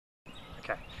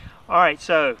Okay. All right,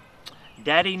 so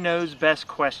Daddy knows best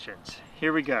questions.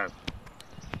 Here we go.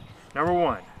 Number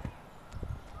one.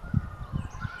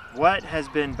 What has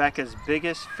been Becca's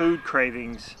biggest food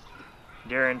cravings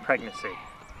during pregnancy?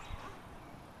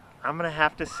 I'm gonna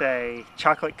have to say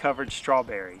chocolate covered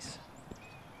strawberries.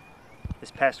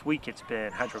 This past week it's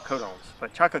been hydrocodones,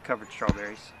 but chocolate covered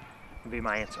strawberries would be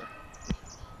my answer.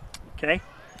 Okay.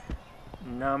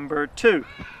 Number two.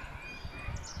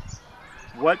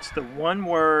 What's the one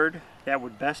word that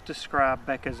would best describe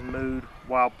Becca's mood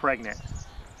while pregnant?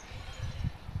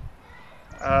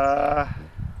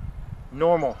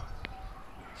 Normal.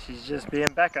 She's just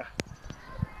being Becca.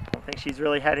 I don't think she's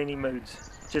really had any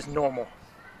moods. Just normal.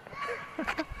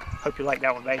 Hope you like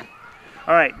that one, baby.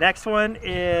 All right, next one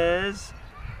is,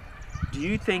 do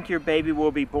you think your baby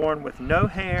will be born with no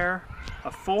hair,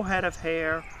 a full head of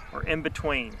hair, or in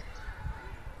between?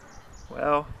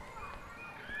 Well,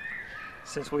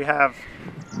 since we have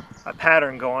a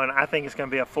pattern going, I think it's going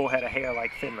to be a full head of hair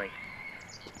like Finley.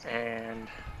 And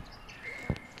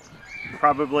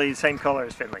probably the same color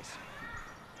as Finley's.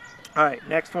 All right,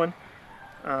 next one.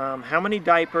 How many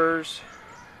diapers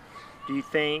do you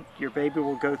think your baby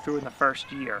will go through in the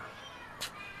first year?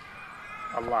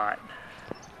 A lot.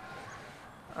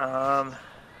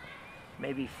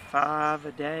 Maybe 5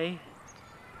 a day,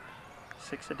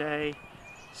 6 a day.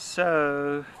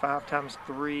 So 5 times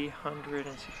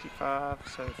 365,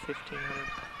 so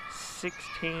 1,500,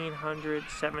 1,600,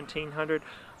 1,700.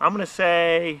 I'm gonna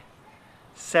say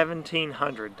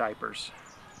 1,700 diapers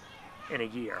in a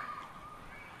year.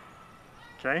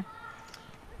 Okay.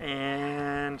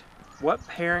 And what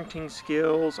parenting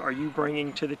skills are you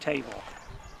bringing to the table?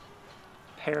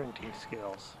 Parenting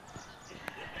skills.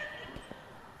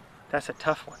 That's a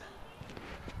tough one.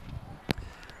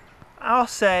 I'll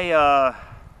say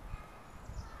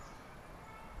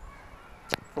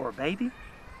for a baby,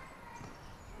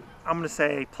 I'm going to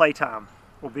say playtime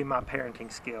will be my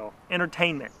parenting skill.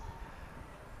 Entertainment,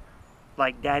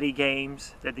 like daddy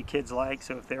games that the kids like,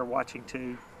 so if they're watching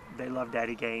too, they love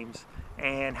daddy games.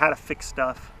 And how to fix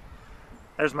stuff.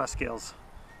 There's my skills.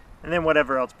 And then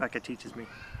whatever else Becca teaches me.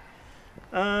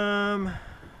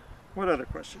 What other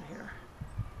question here?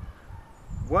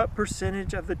 What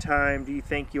percentage of the time do you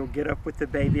think you'll get up with the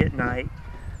baby at night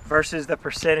versus the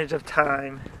percentage of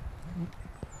time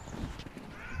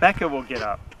Becca will get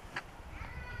up?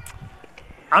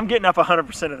 I'm getting up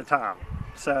 100% of the time,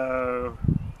 so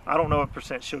I don't know what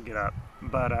percent she'll get up,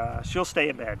 but she'll stay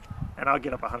in bed and I'll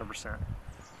get up 100%.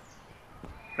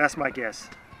 That's my guess,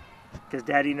 because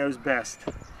Daddy knows best.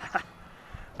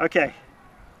 Okay,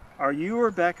 are you or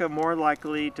Becca more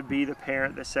likely to be the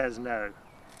parent that says no?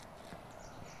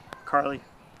 Carly,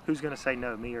 who's going to say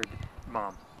no, me or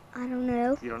Mom? I don't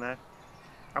know. You don't know?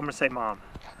 I'm going to say Mom.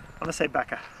 I'm going to say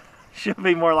Becca. She'll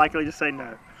be more likely to say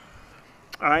no.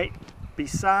 All right,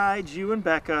 besides you and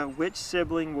Becca, which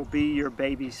sibling will be your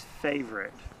baby's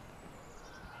favorite?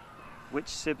 Which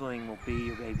sibling will be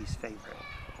your baby's favorite?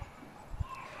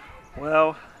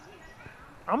 Well,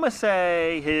 I'm going to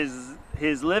say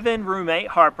his live-in roommate,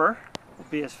 Harper, will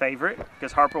be his favorite,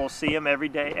 because Harper will see him every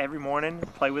day, every morning,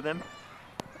 play with him.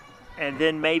 And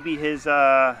then maybe his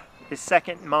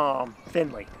second mom,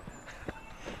 Finley.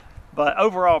 But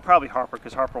overall, probably Harper,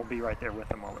 because Harper will be right there with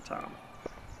him all the time.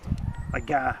 A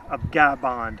guy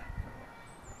bond.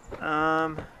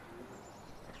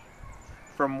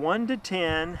 From 1 to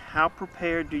 10, how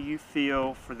prepared do you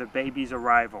feel for the baby's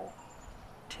arrival?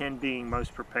 10 being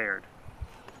most prepared.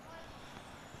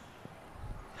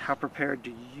 How prepared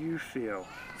do you feel?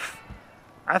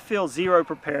 I feel 0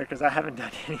 prepared because I haven't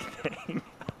done anything.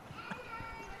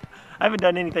 I haven't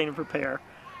done anything to prepare.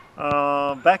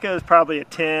 Becca is probably a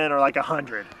 10 or like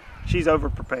 100. She's over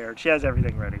prepared. She has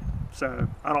everything ready. So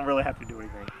I don't really have to do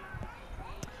anything.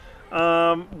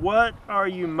 What are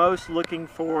you most looking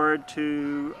forward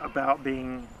to about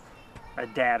being a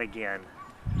dad again?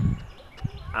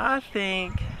 I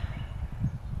think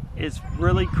it's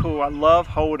really cool. I love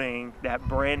holding that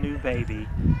brand new baby,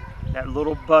 that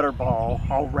little butterball,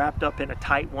 all wrapped up in a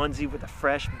tight onesie with a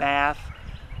fresh bath,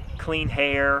 clean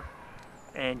hair,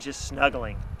 and just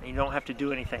snuggling. And you don't have to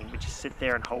do anything, but just sit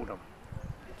there and hold them.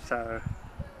 So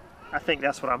I think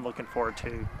that's what I'm looking forward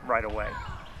to right away.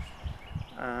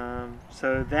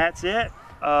 So that's it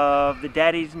of the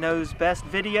Daddy Knows Best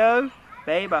video.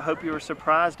 Babe, I hope you were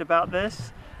surprised about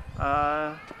this.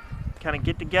 Kind of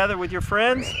get together with your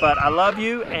friends, but I love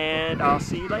you and I'll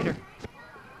see you later.